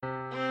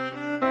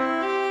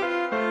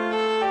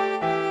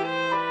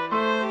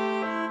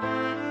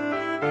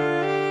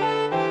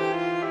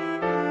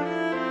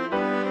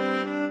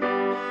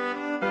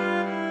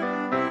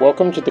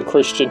Welcome to the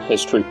Christian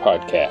History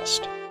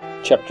Podcast,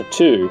 Chapter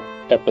 2,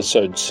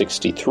 Episode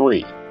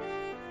 63.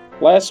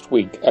 Last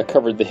week, I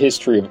covered the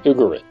history of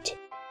Ugarit,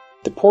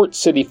 the port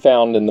city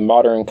found in the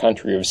modern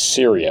country of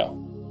Syria.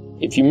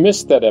 If you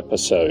missed that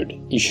episode,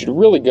 you should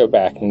really go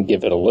back and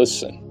give it a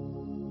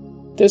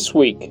listen. This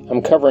week,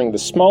 I'm covering the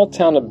small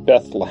town of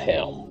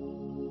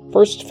Bethlehem,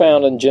 first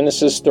found in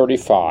Genesis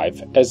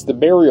 35 as the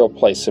burial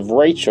place of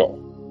Rachel.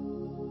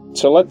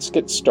 So let's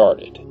get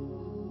started.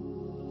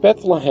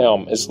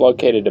 Bethlehem is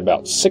located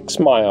about 6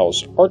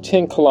 miles or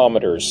 10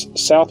 kilometers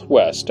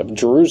southwest of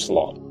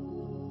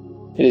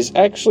Jerusalem. It is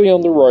actually on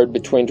the road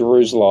between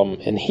Jerusalem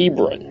and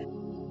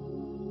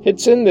Hebron.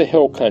 It's in the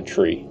hill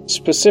country,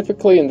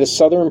 specifically in the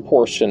southern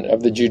portion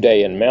of the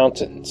Judean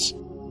mountains.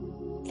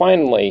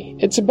 Finally,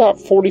 it's about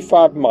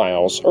 45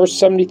 miles or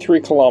 73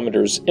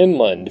 kilometers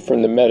inland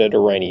from the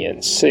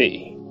Mediterranean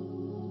Sea.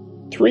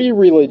 3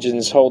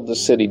 religions hold the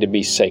city to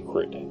be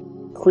sacred: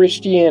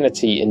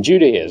 Christianity and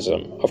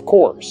Judaism, of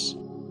course,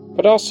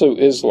 but also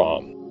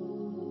Islam.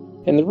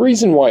 And the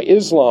reason why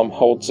Islam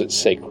holds it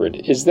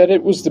sacred is that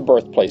it was the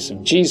birthplace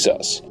of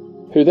Jesus,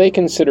 who they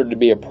considered to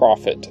be a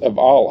prophet of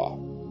Allah.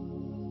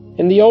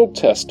 In the Old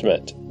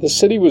Testament, the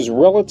city was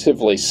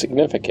relatively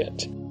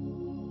significant.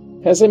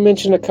 As I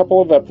mentioned a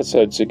couple of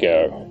episodes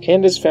ago,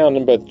 and is found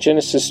in both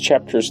Genesis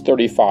chapters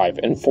 35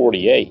 and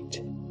 48,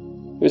 it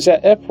was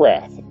at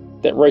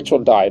Ephrath that Rachel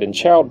died in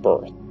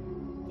childbirth.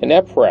 And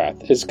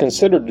Ephrath is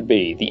considered to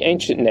be the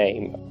ancient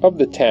name of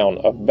the town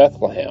of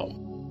Bethlehem.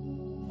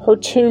 Her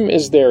tomb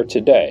is there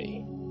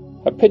today.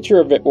 A picture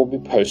of it will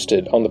be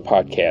posted on the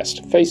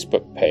podcast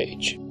Facebook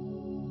page.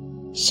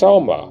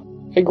 Salma,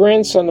 a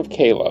grandson of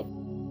Caleb,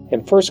 in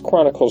 1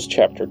 Chronicles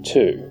chapter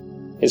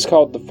 2, is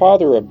called the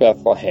father of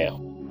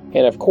Bethlehem,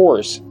 and of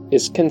course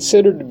is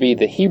considered to be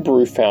the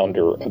Hebrew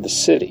founder of the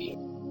city.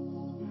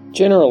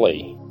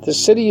 Generally, the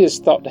city is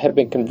thought to have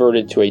been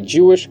converted to a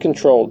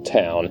Jewish-controlled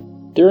town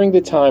during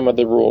the time of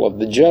the rule of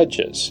the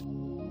Judges,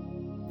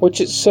 which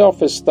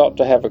itself is thought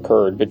to have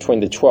occurred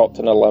between the 12th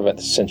and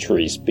 11th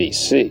centuries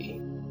BC.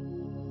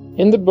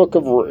 In the book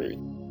of Ruth,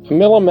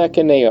 Elimelech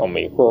and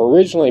Naomi were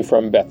originally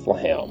from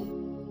Bethlehem,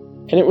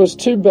 and it was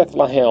to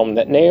Bethlehem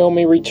that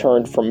Naomi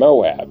returned from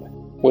Moab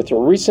with her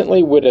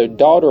recently widowed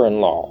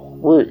daughter-in-law,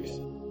 Ruth.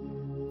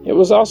 It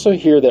was also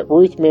here that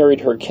Ruth married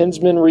her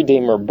kinsman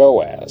redeemer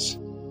Boaz.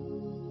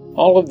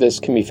 All of this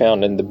can be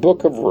found in the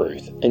book of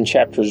Ruth in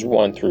chapters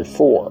 1 through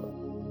 4.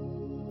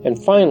 And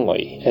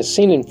finally, as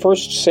seen in 1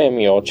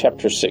 Samuel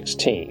chapter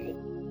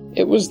 16,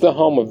 it was the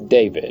home of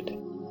David,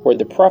 where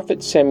the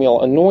prophet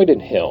Samuel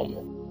anointed him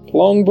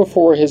long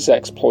before his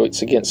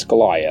exploits against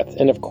Goliath,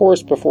 and of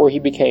course before he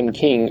became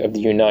king of the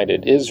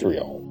united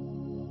Israel.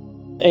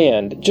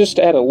 And, just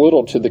to add a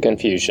little to the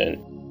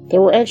confusion,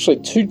 there were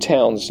actually 2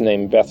 towns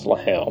named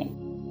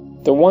Bethlehem.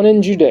 The one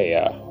in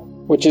Judea,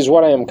 which is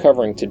what I am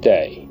covering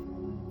today,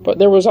 but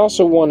there was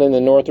also one in the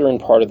northern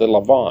part of the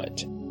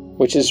Levant,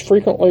 which is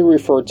frequently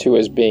referred to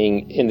as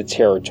being in the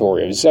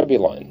territory of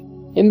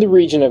Zebulun, in the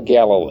region of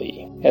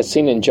Galilee, as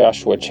seen in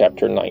Joshua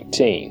chapter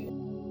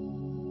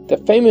 19. The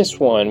famous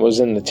one was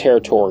in the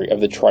territory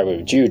of the tribe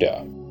of Judah.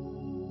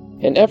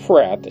 And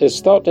Ephrath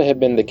is thought to have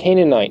been the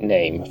Canaanite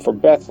name for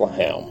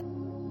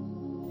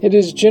Bethlehem. It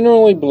is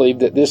generally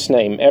believed that this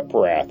name,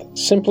 Ephrath,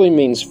 simply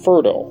means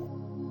fertile.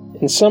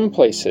 In some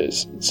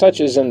places,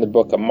 such as in the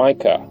book of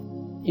Micah,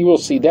 you will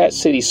see that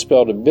city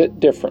spelled a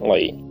bit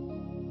differently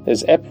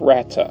as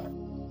Ephrata.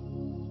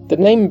 The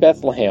name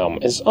Bethlehem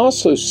is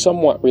also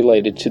somewhat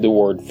related to the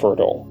word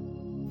fertile,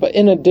 but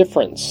in a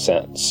different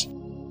sense.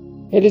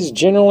 It is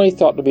generally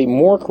thought to be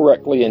more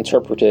correctly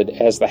interpreted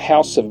as the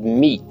house of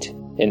meat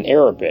in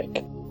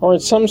Arabic, or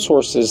in some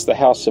sources the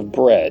house of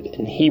bread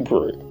in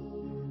Hebrew.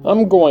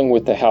 I'm going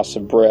with the house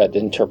of bread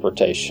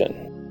interpretation.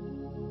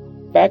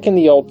 Back in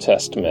the Old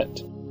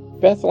Testament,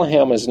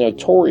 Bethlehem is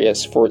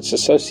notorious for its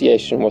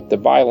association with the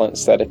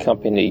violence that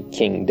accompanied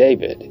King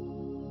David.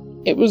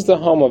 It was the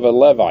home of a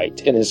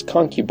Levite and his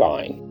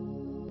concubine.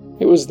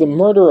 It was the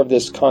murder of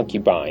this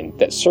concubine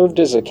that served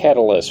as a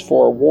catalyst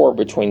for a war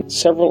between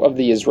several of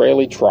the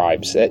Israeli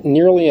tribes that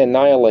nearly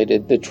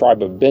annihilated the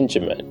tribe of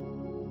Benjamin.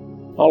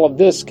 All of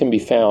this can be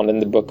found in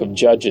the book of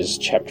Judges,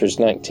 chapters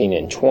 19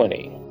 and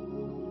 20.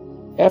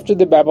 After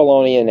the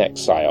Babylonian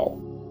exile,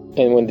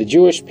 and when the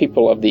Jewish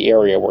people of the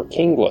area were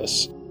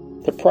kingless,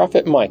 the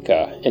prophet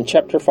Micah, in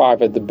chapter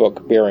 5 of the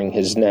book bearing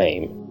his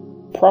name,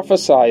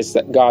 prophesies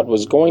that God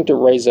was going to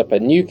raise up a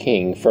new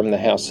king from the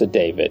house of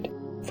David,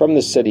 from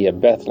the city of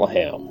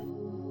Bethlehem.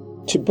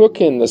 To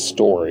bookend the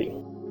story,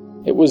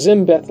 it was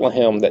in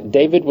Bethlehem that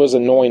David was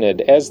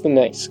anointed as the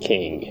next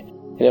king,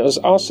 and it was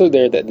also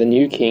there that the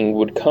new king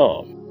would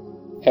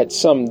come, at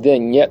some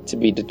then yet to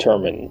be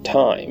determined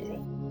time.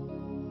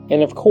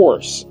 And of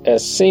course,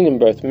 as seen in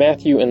both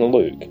Matthew and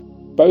Luke,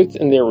 both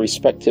in their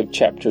respective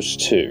chapters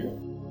too,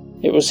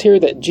 it was here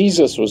that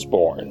Jesus was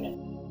born.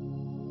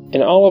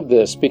 And all of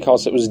this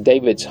because it was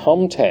David's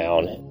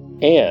hometown,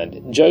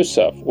 and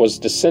Joseph was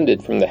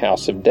descended from the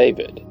house of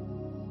David.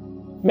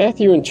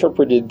 Matthew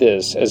interpreted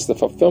this as the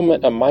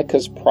fulfillment of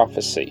Micah's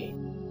prophecy.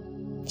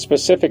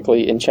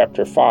 specifically in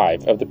chapter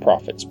 5 of the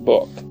prophet's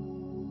book.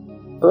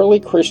 Early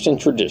Christian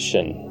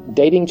tradition,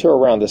 dating to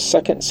around the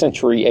 2nd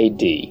century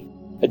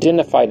AD,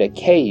 identified a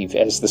cave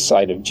as the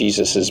site of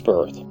Jesus'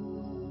 birth.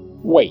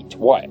 Wait,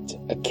 what?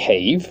 A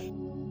cave?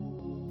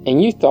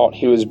 And you thought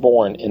he was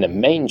born in a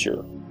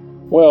manger?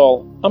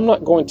 Well, I'm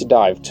not going to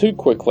dive too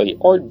quickly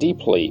or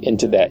deeply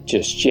into that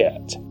just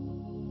yet.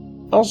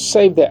 I'll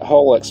save that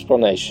whole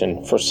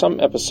explanation for some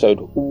episode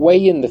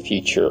way in the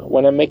future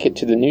when I make it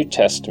to the New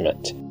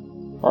Testament,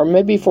 or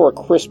maybe for a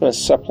Christmas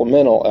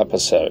supplemental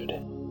episode.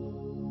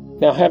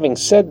 Now, having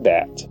said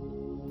that,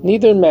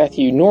 neither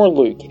Matthew nor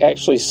Luke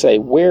actually say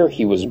where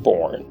he was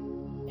born.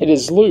 It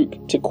is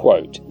Luke, to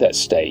quote, that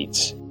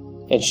states,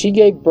 "And she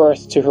gave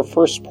birth to her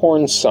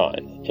firstborn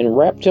son, and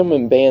wrapped him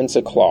in bands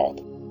of cloth,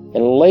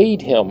 and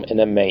laid him in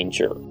a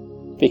manger,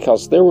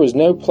 because there was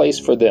no place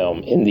for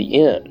them in the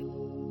inn."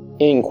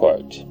 End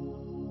quote.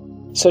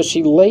 So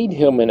she laid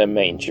him in a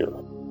manger,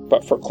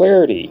 but for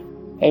clarity,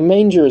 a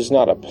manger is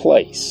not a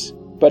place,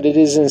 but it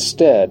is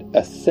instead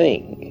a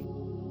thing.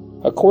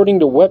 According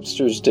to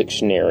Webster's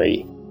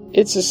dictionary,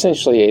 it's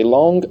essentially a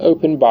long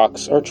open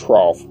box or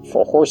trough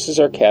for horses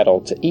or cattle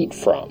to eat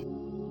from.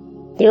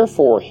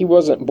 Therefore, he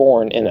wasn't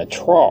born in a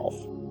trough,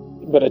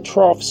 but a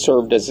trough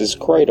served as his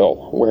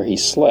cradle where he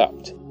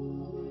slept.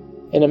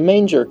 And a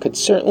manger could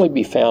certainly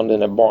be found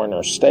in a barn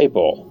or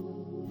stable,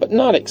 but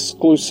not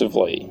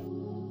exclusively.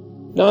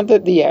 Not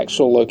that the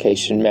actual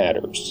location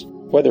matters.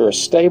 Whether a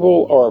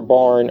stable or a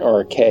barn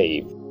or a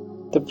cave,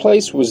 the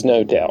place was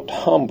no doubt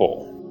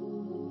humble.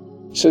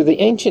 So the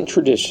ancient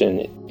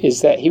tradition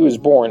is that he was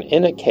born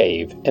in a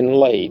cave and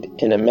laid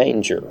in a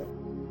manger.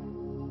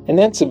 And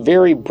that's a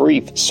very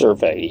brief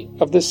survey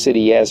of the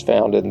city as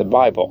found in the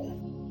Bible.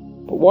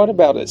 But what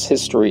about its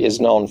history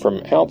is known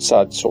from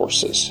outside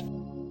sources?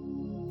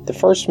 The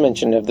first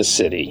mention of the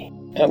city,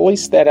 at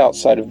least that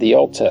outside of the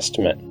Old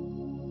Testament,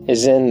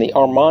 is in the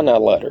Amarna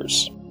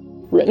letters,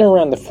 written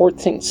around the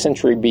 14th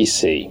century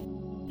BC,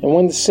 and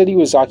when the city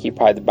was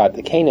occupied by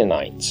the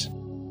Canaanites.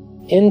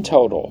 In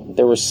total,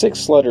 there were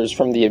 6 letters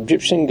from the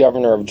Egyptian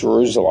governor of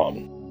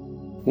Jerusalem,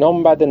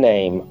 known by the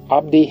name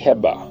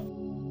Abdi-Heba.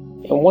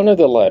 In one of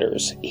the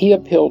letters, he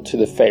appealed to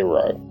the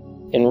Pharaoh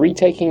in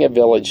retaking a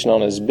village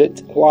known as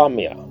Bit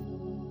Lamia.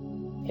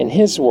 In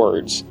his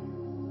words,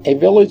 "A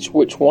village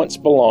which once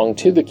belonged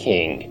to the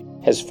king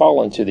has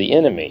fallen to the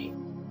enemy.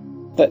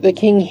 Let the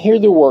king hear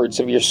the words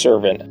of your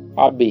servant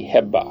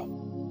Abdi-Heba,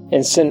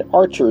 and send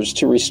archers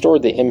to restore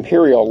the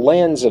imperial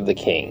lands of the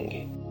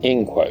king."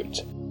 End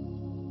quote.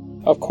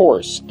 Of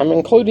course, I'm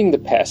including the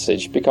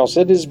passage because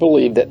it is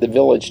believed that the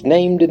village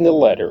named in the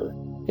letter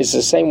is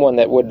the same one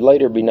that would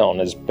later be known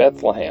as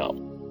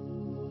Bethlehem.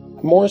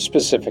 More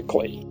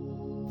specifically,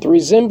 the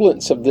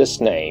resemblance of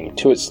this name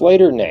to its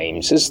later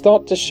names is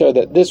thought to show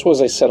that this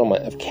was a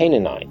settlement of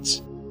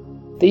Canaanites.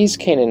 These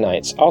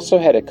Canaanites also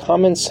had a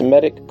common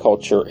Semitic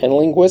culture and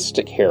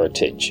linguistic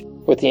heritage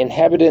with the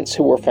inhabitants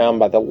who were found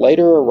by the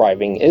later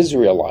arriving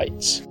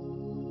Israelites.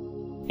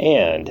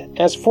 And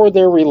as for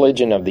their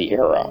religion of the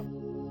era,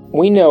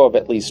 we know of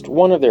at least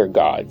one of their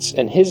gods,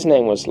 and his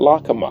name was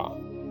Lakma.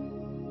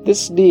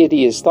 This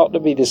deity is thought to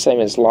be the same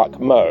as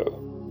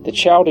Lakmo, the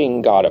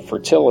Chaldean god of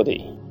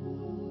fertility.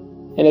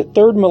 In the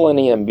 3rd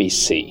millennium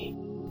BC,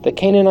 the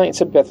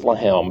Canaanites of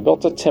Bethlehem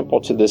built a temple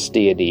to this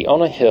deity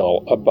on a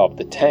hill above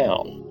the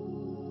town.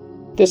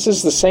 This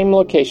is the same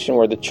location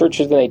where the Church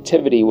of the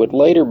Nativity would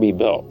later be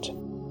built.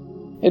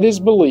 It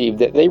is believed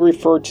that they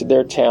referred to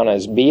their town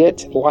as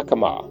Beit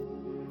Lakma,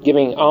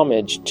 giving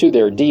homage to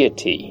their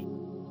deity,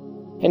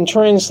 and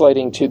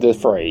translating to the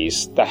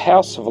phrase, the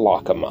house of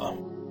Lakma.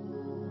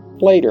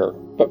 Later,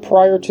 but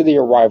prior to the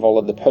arrival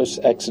of the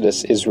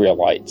post-Exodus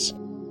Israelites,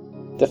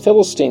 the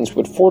Philistines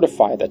would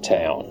fortify the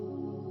town.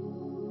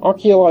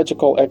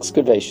 Archaeological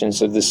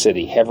excavations of the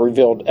city have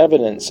revealed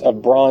evidence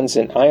of Bronze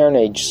and Iron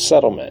Age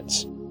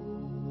settlements,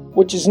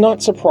 which is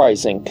not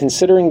surprising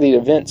considering the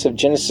events of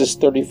Genesis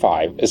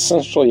 35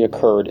 essentially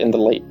occurred in the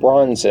late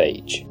Bronze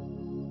Age.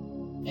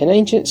 An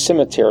ancient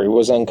cemetery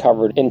was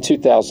uncovered in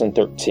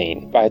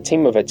 2013 by a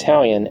team of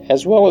Italian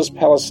as well as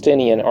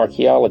Palestinian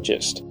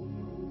archaeologists.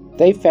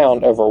 They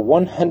found over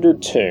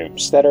 100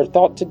 tombs that are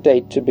thought to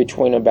date to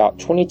between about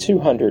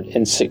 2200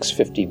 and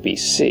 650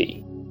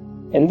 BC,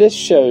 and this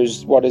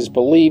shows what is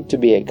believed to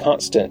be a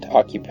constant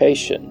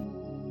occupation.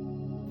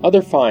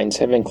 Other finds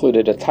have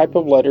included a type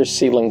of letter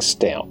sealing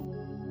stamp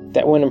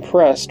that, when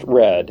impressed,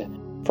 read,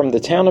 "From the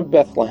town of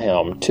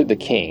Bethlehem to the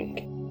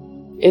king."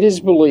 It is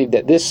believed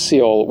that this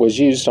seal was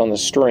used on the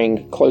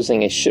string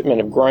closing a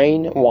shipment of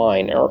grain,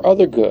 wine, or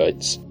other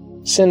goods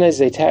sent as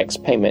a tax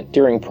payment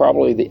during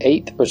probably the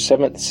 8th or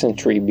 7th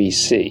century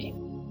BC.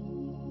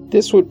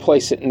 This would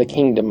place it in the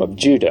kingdom of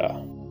Judah.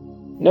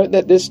 Note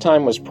that this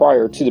time was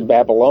prior to the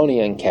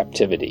Babylonian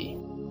captivity.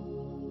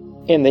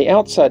 And the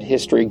outside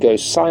history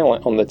goes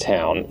silent on the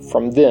town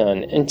from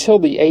then until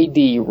the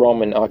AD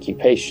Roman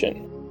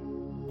occupation.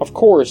 Of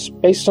course,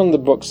 based on the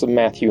books of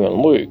Matthew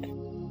and Luke,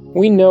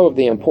 we know of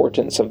the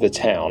importance of the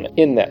town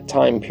in that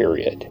time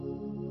period.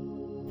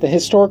 The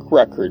historic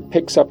record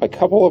picks up a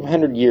couple of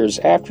hundred years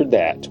after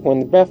that,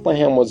 when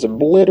Bethlehem was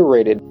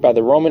obliterated by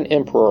the Roman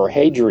Emperor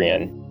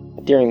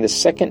Hadrian during the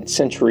 2nd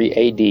century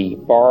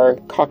AD Bar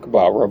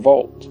Kokhba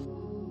revolt.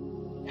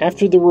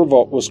 After the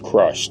revolt was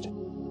crushed,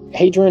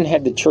 Hadrian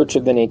had the Church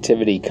of the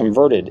Nativity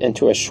converted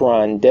into a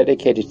shrine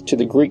dedicated to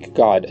the Greek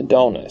god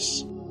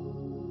Adonis.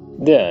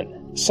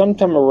 Then,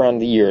 sometime around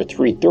the year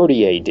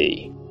 330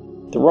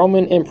 AD, the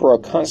Roman Emperor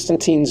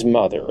Constantine's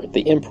mother,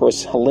 the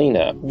Empress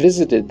Helena,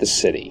 visited the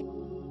city.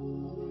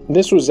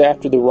 This was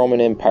after the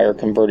Roman Empire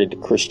converted to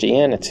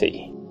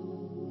Christianity.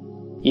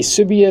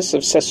 Eusebius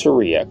of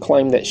Caesarea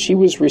claimed that she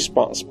was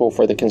responsible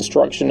for the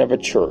construction of a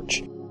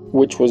church,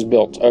 which was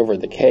built over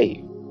the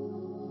cave.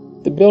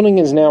 The building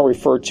is now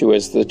referred to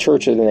as the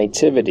Church of the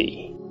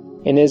Nativity,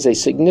 and is a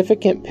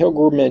significant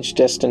pilgrimage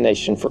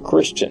destination for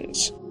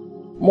Christians.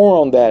 More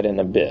on that in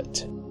a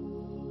bit.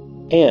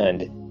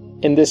 And,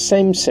 in this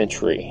same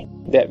century,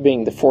 that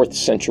being the 4th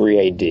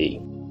century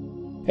AD,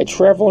 a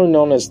traveler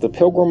known as the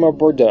Pilgrim of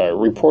Bordeaux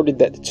reported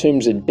that the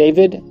tombs of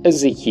David,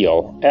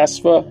 Ezekiel,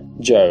 Asaph,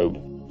 Job,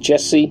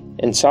 Jesse,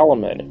 and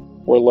Solomon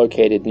were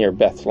located near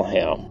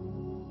Bethlehem.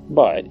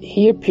 But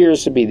he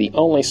appears to be the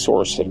only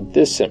source of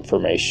this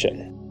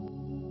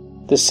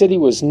information. The city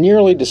was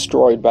nearly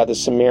destroyed by the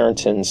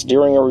Samaritans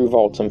during a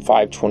revolt in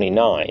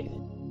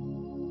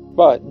 529.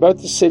 But both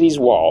the city's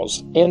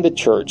walls and the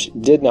church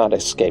did not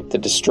escape the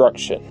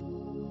destruction.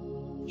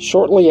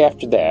 Shortly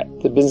after that,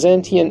 the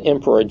Byzantine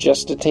Emperor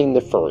Justinian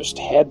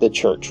I had the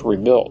church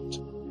rebuilt.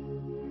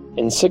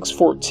 In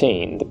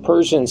 614, the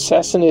Persian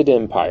Sassanid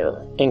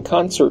Empire, in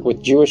concert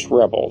with Jewish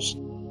rebels,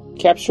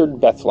 captured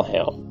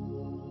Bethlehem.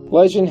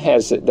 Legend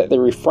has it that they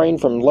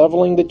refrained from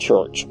leveling the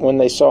church when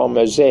they saw a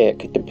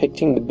mosaic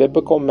depicting the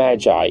biblical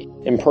Magi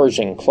in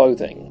Persian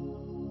clothing.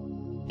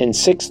 In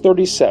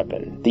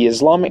 637, the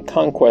Islamic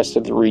conquest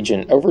of the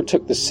region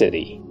overtook the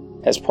city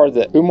as part of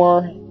the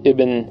Umar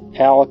ibn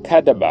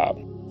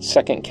al-Khattab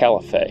Second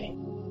Caliphate.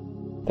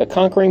 The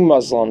conquering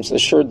Muslims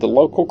assured the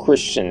local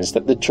Christians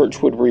that the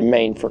church would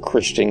remain for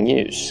Christian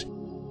use.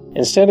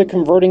 Instead of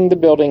converting the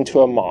building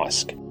to a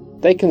mosque,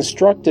 they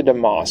constructed a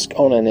mosque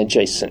on an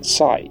adjacent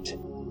site.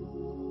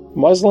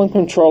 Muslim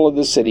control of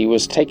the city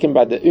was taken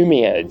by the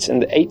Umayyads in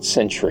the 8th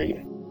century,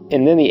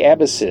 and then the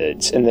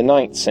Abbasids in the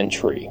 9th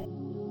century.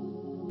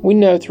 We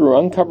know through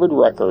uncovered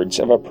records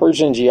of a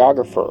Persian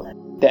geographer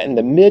that in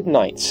the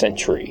mid-9th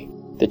century,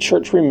 the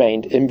church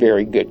remained in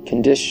very good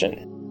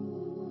condition.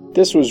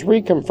 This was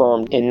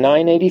reconfirmed in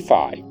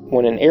 985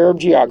 when an Arab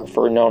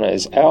geographer known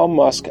as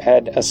al-Musk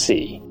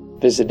ad-Asi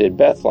visited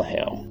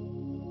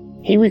Bethlehem.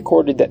 He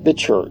recorded that the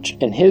church,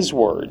 in his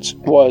words,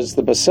 was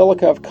the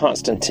Basilica of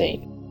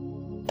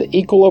Constantine, the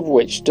equal of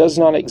which does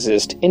not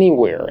exist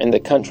anywhere in the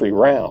country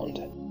round.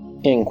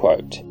 End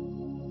quote.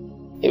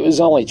 It was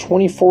only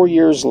 24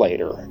 years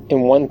later,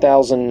 in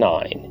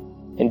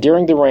 1009, and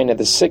during the reign of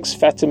the 6th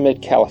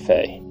Fatimid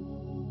Caliphate,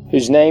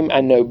 whose name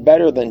I know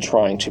better than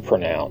trying to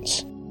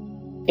pronounce.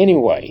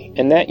 Anyway,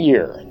 in that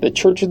year, the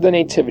Church of the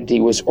Nativity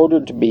was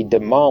ordered to be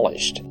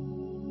demolished,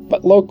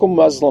 but local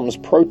Muslims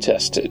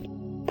protested,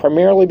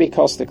 primarily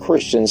because the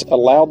Christians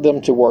allowed them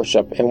to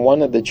worship in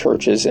one of the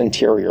church's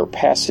interior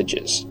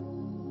passages.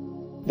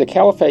 The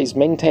Caliphates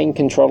maintained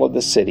control of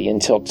the city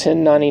until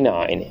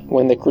 1099,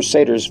 when the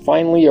Crusaders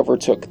finally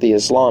overtook the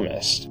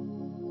Islamists.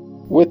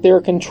 With their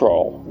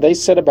control, they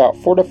set about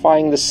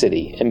fortifying the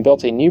city and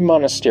built a new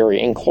monastery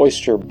and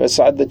cloister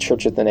beside the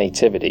Church of the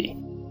Nativity.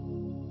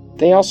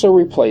 They also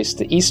replaced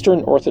the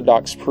Eastern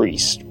Orthodox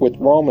priests with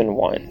Roman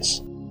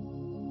ones.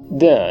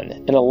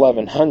 Then, in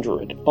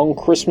 1100, on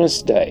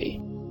Christmas Day,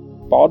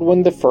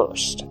 Baldwin I,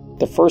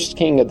 the first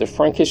king of the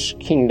Frankish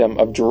kingdom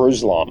of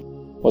Jerusalem,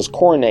 was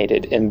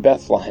coronated in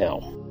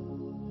Bethlehem.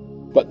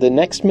 But the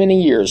next many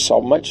years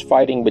saw much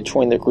fighting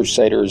between the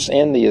Crusaders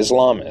and the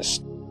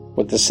Islamists,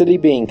 with the city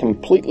being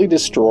completely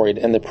destroyed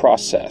in the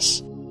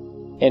process,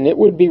 and it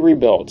would be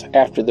rebuilt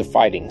after the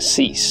fighting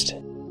ceased.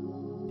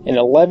 In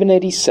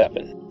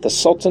 1187, the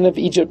Sultan of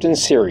Egypt and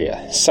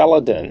Syria,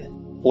 Saladin,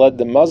 led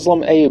the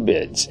Muslim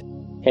Ayyubids,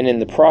 and in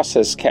the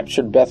process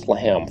captured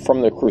Bethlehem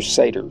from the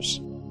Crusaders.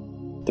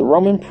 The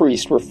Roman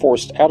priests were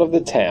forced out of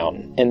the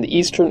town, and the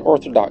Eastern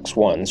Orthodox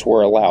ones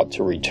were allowed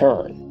to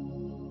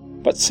return.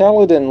 But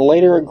Saladin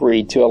later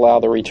agreed to allow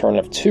the return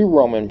of 2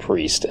 Roman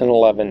priests in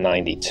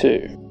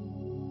 1192.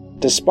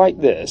 Despite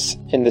this,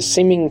 and the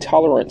seeming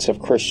tolerance of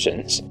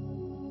Christians,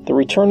 the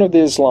return of the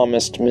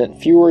Islamists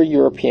meant fewer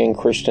European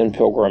Christian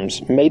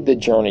pilgrims made the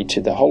journey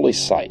to the holy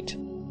site.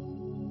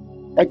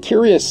 A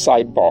curious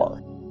sidebar: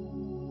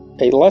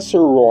 a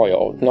lesser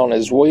royal known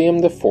as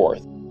William IV,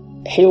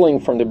 hailing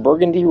from the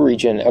Burgundy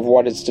region of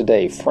what is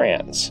today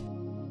France,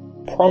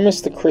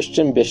 promised the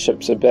Christian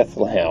bishops of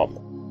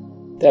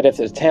Bethlehem that if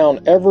the town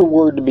ever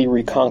were to be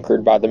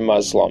reconquered by the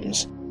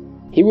Muslims,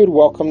 he would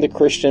welcome the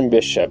Christian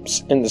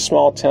bishops in the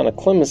small town of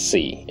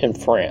Clemency in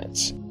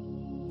France.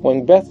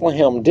 When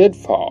Bethlehem did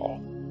fall,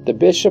 the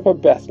Bishop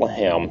of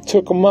Bethlehem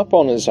took him up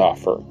on his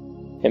offer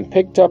and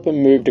picked up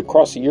and moved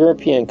across the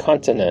European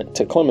continent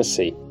to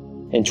Clemency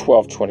in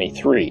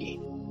 1223.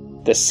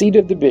 The seat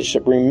of the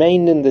bishop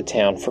remained in the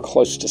town for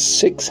close to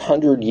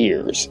 600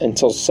 years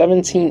until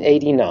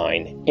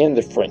 1789 and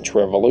the French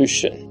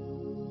Revolution.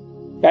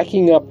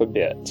 Backing up a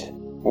bit,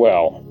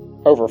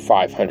 over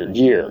 500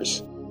 years.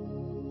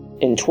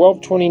 In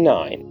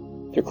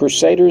 1229, the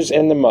Crusaders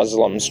and the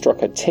Muslims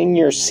struck a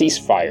 10-year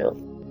ceasefire,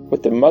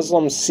 with the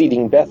Muslims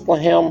ceding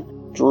Bethlehem,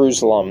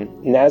 Jerusalem,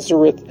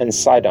 Nazareth, and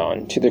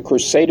Sidon to the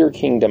Crusader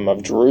Kingdom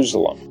of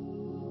Jerusalem.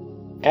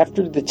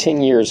 After the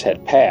 10 years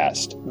had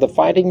passed, the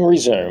fighting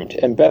resumed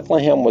and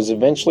Bethlehem was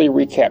eventually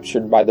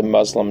recaptured by the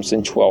Muslims in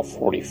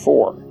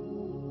 1244.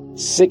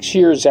 6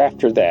 years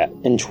after that,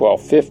 in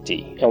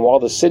 1250, and while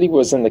the city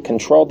was in the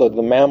control of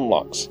the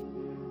Mamluks,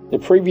 the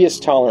previous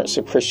tolerance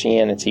of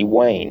Christianity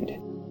waned.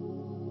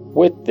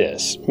 With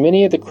this,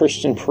 many of the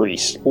Christian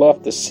priests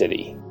left the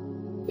city.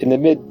 In the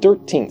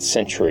mid-13th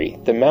century,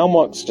 the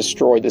Mamluks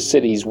destroyed the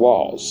city's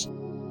walls.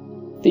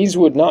 These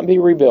would not be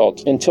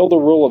rebuilt until the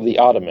rule of the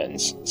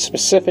Ottomans,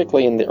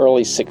 specifically in the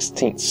early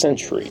 16th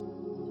century.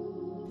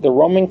 The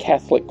Roman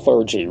Catholic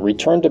clergy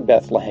returned to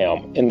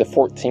Bethlehem in the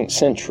 14th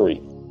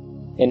century,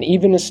 and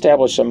even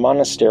established a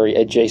monastery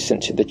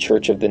adjacent to the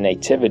Church of the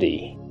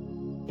Nativity.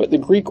 But the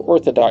Greek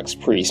Orthodox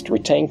priest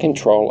retained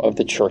control of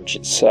the church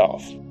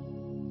itself.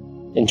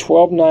 In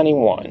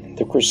 1291,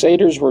 the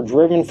Crusaders were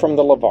driven from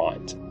the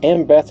Levant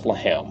and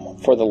Bethlehem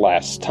for the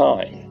last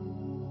time.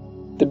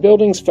 The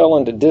buildings fell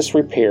into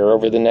disrepair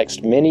over the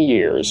next many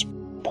years,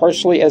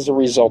 partially as a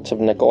result of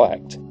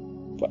neglect,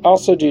 but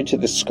also due to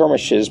the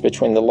skirmishes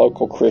between the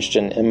local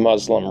Christian and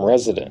Muslim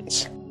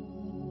residents.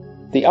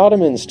 The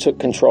Ottomans took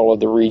control of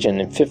the region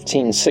in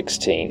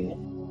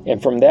 1516,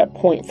 and from that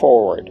point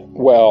forward,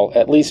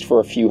 at least for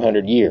a few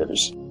hundred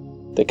years,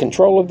 the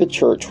control of the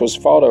church was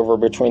fought over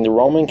between the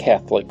Roman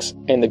Catholics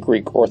and the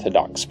Greek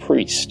Orthodox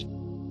priest.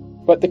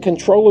 But the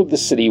control of the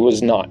city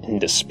was not in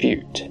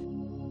dispute.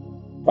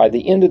 By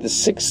the end of the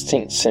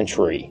 16th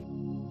century,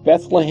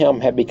 Bethlehem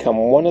had become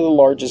one of the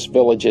largest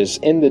villages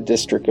in the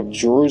district of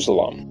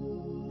Jerusalem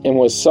and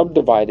was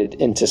subdivided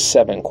into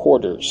 7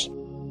 quarters,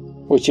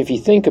 which, if you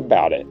think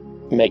about it,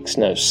 makes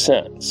no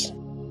sense.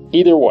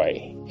 Either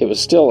way, it was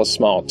still a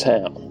small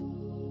town.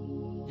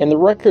 And the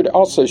record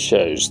also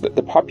shows that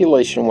the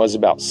population was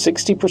about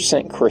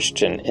 60%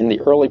 Christian in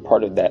the early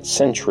part of that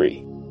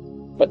century.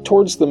 But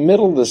towards the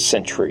middle of the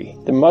century,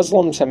 the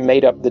Muslims had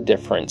made up the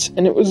difference,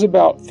 and it was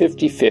about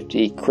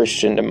 50-50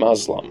 Christian to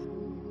Muslim.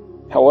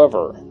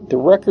 However, the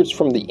records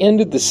from the end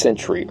of the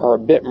century are a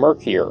bit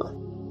murkier,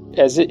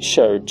 as it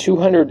showed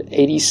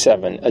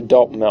 287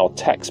 adult male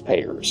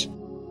taxpayers.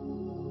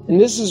 And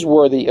this is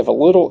worthy of a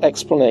little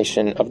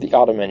explanation of the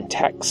Ottoman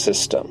tax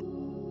system.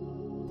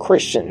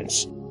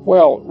 Christians,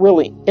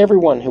 really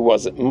everyone who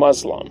wasn't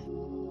Muslim,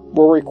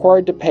 were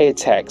required to pay a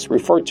tax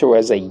referred to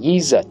as a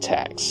yiza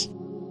tax.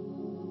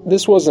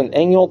 This was an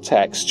annual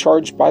tax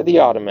charged by the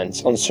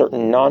Ottomans on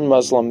certain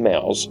non-Muslim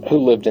males who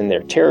lived in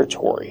their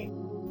territory.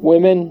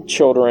 Women,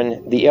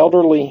 children, the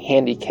elderly,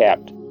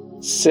 handicapped,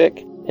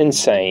 sick,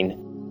 insane,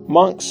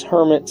 monks,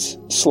 hermits,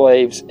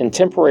 slaves, and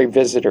temporary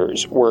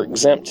visitors were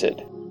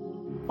exempted.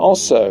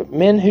 Also,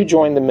 men who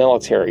joined the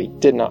military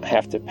did not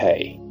have to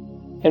pay.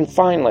 And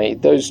finally,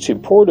 those too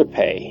poor to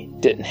pay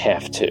didn't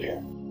have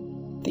to.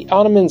 The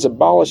Ottomans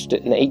abolished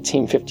it in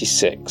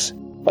 1856,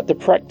 but the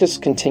practice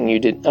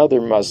continued in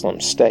other Muslim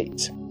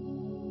states.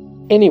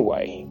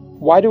 Anyway,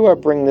 why do I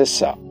bring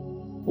this up?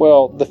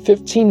 The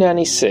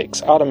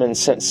 1596 Ottoman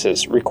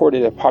census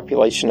recorded a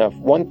population of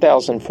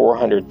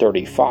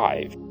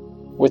 1,435,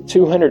 with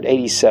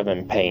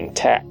 287 paying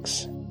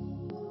tax.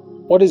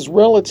 What is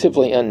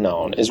relatively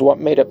unknown is what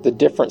made up the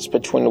difference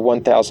between the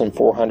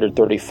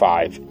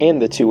 1,435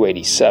 and the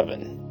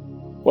 287.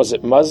 Was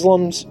it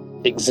Muslims,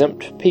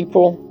 exempt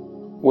people,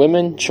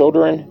 women,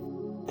 children?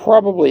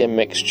 Probably a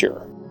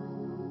mixture.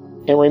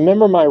 And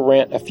remember my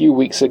rant a few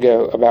weeks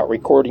ago about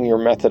recording your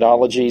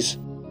methodologies?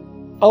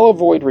 I'll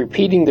avoid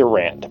repeating the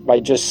rant by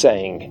just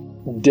saying,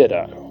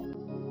 ditto.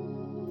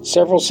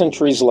 Several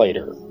centuries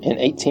later, in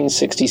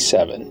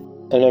 1867,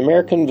 an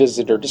American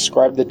visitor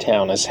described the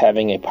town as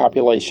having a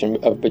population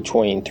of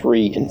between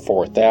 3,000 and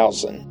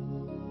 4,000.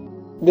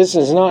 This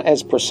is not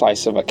as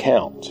precise of a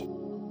count,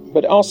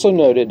 but also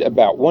noted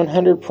about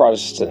 100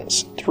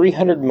 Protestants,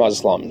 300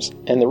 Muslims,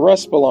 and the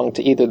rest belonged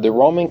to either the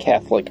Roman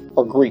Catholic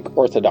or Greek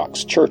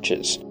Orthodox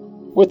churches,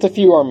 with a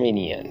few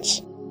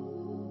Armenians.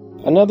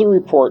 Another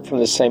report from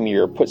the same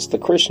year puts the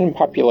Christian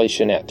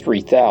population at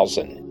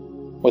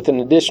 3,000, with an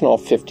additional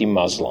 50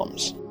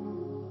 Muslims.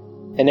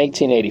 An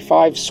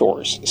 1885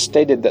 source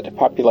stated that the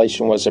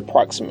population was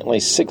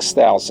approximately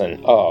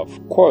 6,000 of,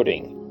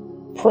 quoting,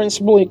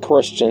 principally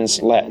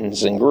Christians,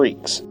 Latins, and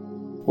Greeks,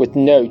 with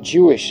no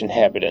Jewish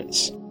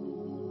inhabitants.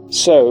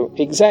 So,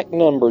 exact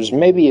numbers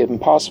may be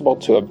impossible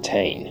to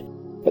obtain,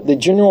 but the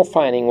general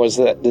finding was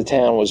that the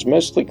town was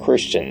mostly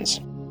Christians,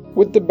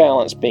 with the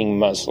balance being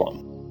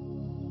Muslim.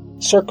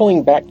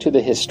 Circling back to the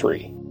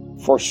history,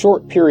 for a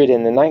short period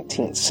in the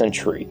 19th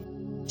century,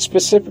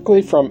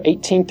 specifically from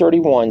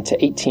 1831 to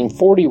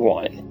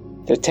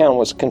 1841, the town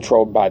was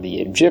controlled by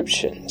the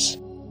Egyptians.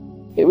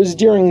 It was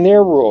during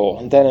their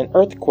rule that an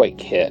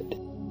earthquake hit.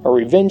 A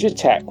revenge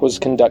attack was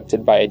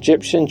conducted by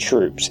Egyptian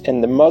troops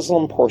and the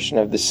Muslim portion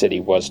of the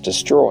city was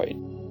destroyed.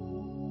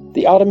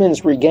 The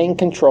Ottomans regained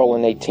control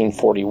in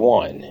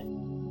 1841.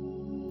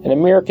 An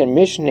American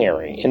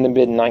missionary in the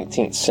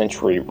mid-19th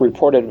century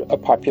reported a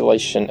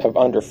population of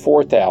under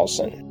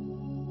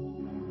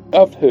 4,000,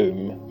 of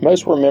whom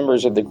most were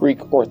members of the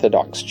Greek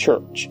Orthodox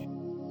Church.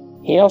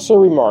 He also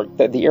remarked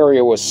that the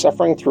area was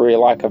suffering through a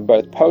lack of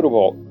both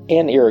potable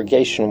and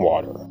irrigation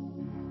water.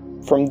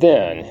 From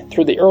then,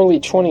 through the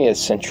early 20th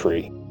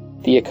century,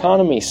 the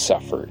economy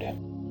suffered,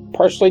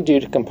 partially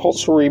due to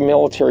compulsory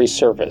military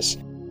service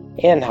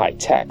and high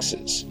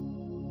taxes.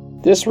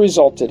 This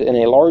resulted in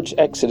a large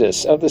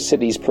exodus of the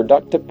city's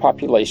productive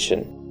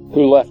population,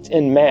 who left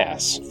en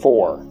masse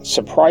for,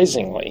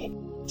 surprisingly,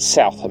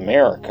 South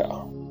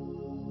America.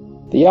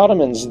 The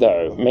Ottomans,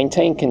 though,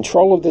 maintained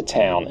control of the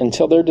town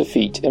until their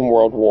defeat in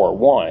World War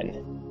I.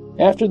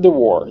 After the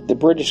war, the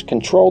British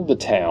controlled the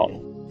town,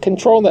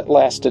 control that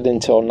lasted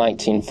until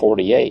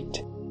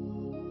 1948.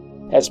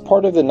 As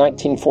part of the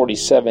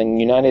 1947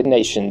 United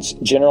Nations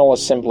General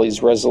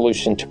Assembly's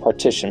resolution to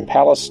partition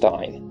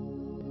Palestine,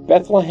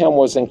 Bethlehem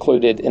was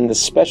included in the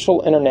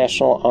Special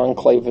International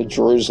Enclave of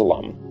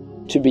Jerusalem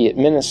to be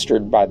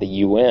administered by the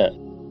UN.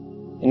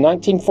 In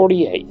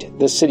 1948,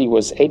 the city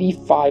was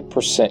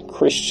 85%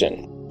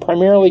 Christian,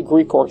 primarily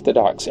Greek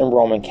Orthodox and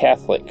Roman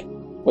Catholic,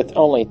 with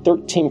only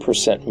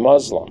 13%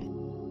 Muslim.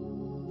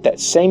 That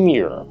same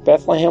year,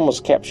 Bethlehem was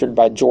captured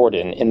by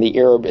Jordan in the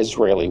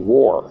Arab-Israeli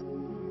War.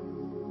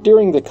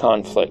 During the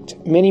conflict,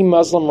 many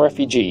Muslim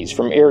refugees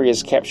from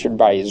areas captured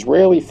by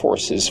Israeli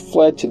forces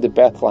fled to the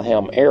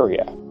Bethlehem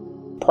area,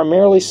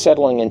 primarily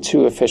settling in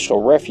 2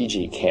 official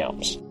refugee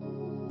camps.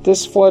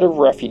 This flood of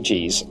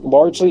refugees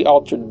largely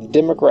altered the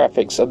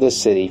demographics of the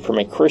city from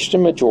a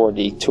Christian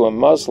majority to a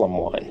Muslim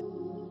one,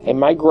 a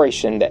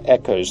migration that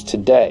echoes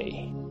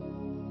today.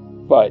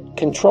 But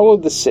control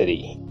of the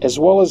city, as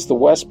well as the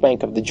west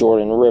bank of the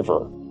Jordan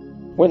River,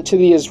 went to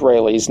the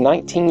Israelis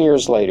 19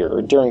 years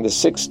later during the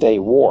Six-Day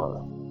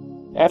War.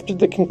 After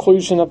the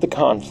conclusion of the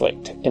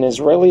conflict, an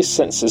Israeli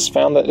census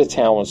found that the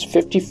town was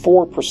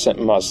 54%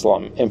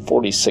 Muslim and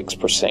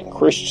 46%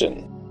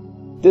 Christian.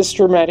 This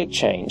dramatic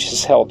change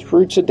has held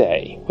true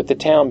today, with the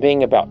town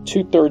being about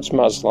 2/3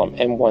 Muslim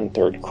and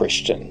 1/3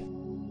 Christian.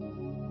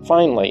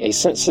 Finally, a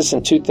census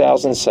in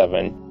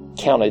 2007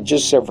 counted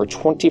just over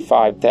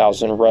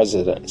 25,000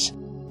 residents,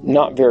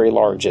 not very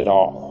large at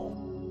all.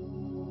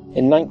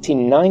 In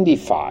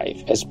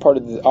 1995, as part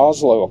of the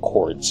Oslo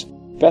Accords,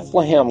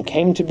 Bethlehem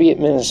came to be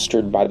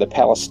administered by the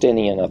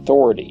Palestinian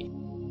Authority.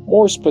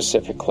 More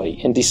specifically,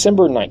 in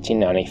December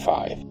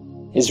 1995,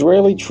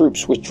 Israeli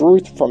troops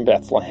withdrew from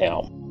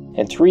Bethlehem,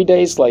 and 3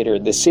 days later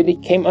the city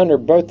came under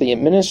both the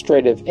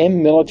administrative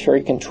and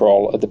military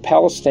control of the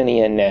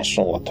Palestinian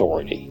National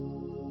Authority.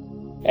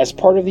 As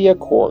part of the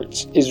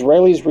Accords,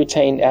 Israelis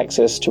retained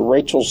access to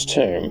Rachel's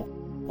tomb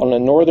on the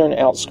northern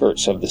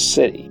outskirts of the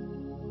city.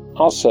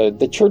 Also,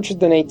 the Church of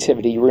the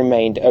Nativity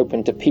remained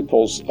open to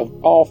peoples of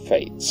all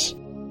faiths.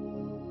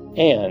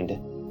 And,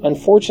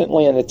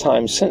 unfortunately, in the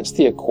time since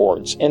the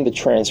Accords and the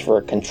transfer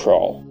of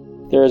control,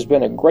 there has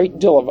been a great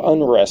deal of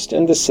unrest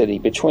in the city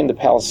between the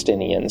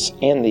Palestinians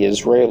and the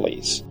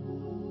Israelis.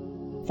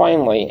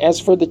 Finally, as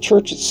for the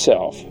church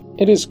itself,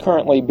 it is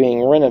currently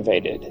being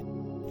renovated.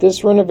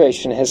 This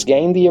renovation has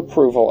gained the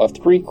approval of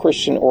 3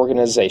 Christian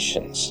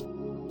organizations,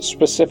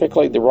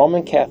 specifically the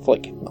Roman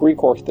Catholic,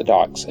 Greek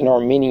Orthodox, and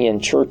Armenian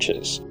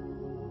churches.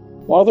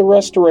 While the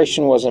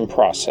restoration was in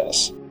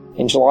process,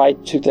 in July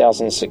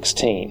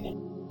 2016,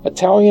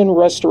 Italian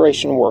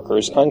restoration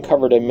workers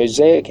uncovered a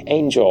mosaic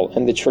angel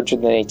in the Church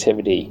of the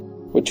Nativity,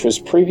 which was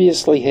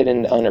previously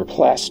hidden under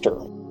plaster.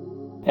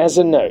 As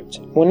a note,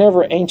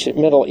 whenever ancient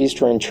Middle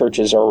Eastern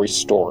churches are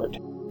restored,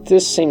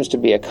 this seems to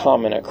be a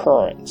common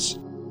occurrence.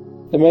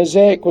 The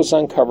mosaic was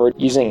uncovered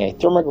using a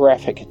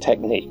thermographic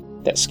technique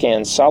that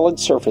scans solid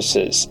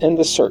surfaces in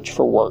the search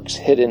for works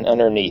hidden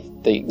underneath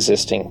the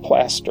existing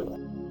plaster.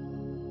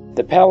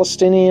 The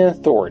Palestinian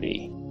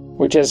Authority,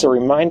 which as a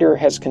reminder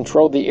has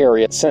controlled the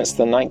area since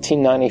the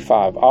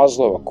 1995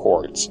 Oslo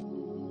Accords,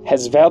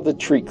 has vowed to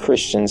treat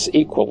Christians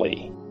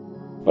equally.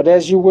 But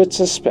as you would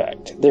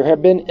suspect, there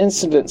have been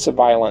incidents of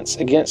violence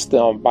against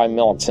them by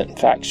militant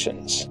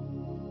factions.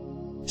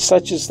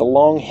 Such is the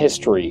long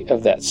history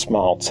of that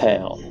small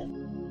town.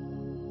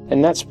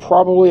 And that's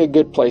probably a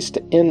good place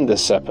to end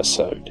this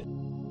episode.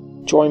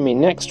 Join me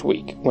next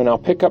week when I'll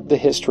pick up the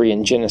history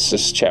in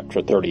Genesis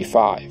chapter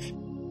 35.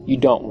 You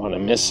don't want to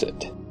miss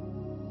it.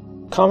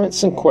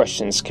 Comments and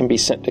questions can be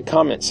sent to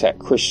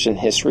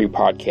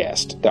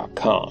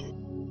comments@christianhistorypodcast.com.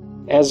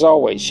 As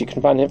always, you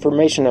can find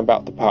information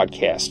about the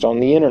podcast on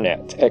the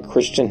internet at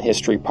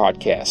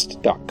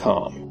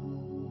christianhistorypodcast.com.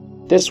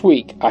 This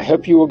week, I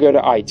hope you will go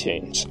to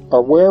iTunes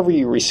or wherever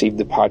you receive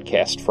the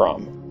podcast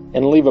from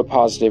and leave a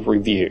positive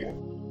review.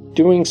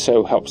 Doing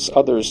so helps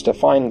others to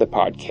find the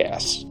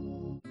podcast.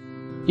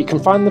 You can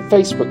find the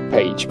Facebook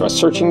page by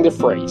searching the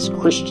phrase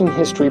Christian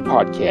History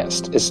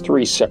Podcast as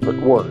 3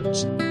 separate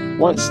words.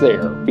 Once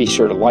there, be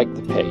sure to like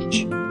the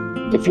page.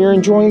 If you're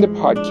enjoying the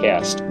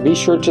podcast, be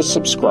sure to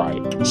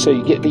subscribe so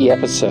you get the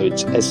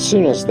episodes as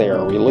soon as they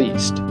are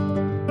released.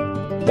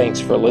 Thanks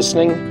for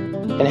listening,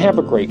 and have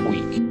a great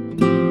week.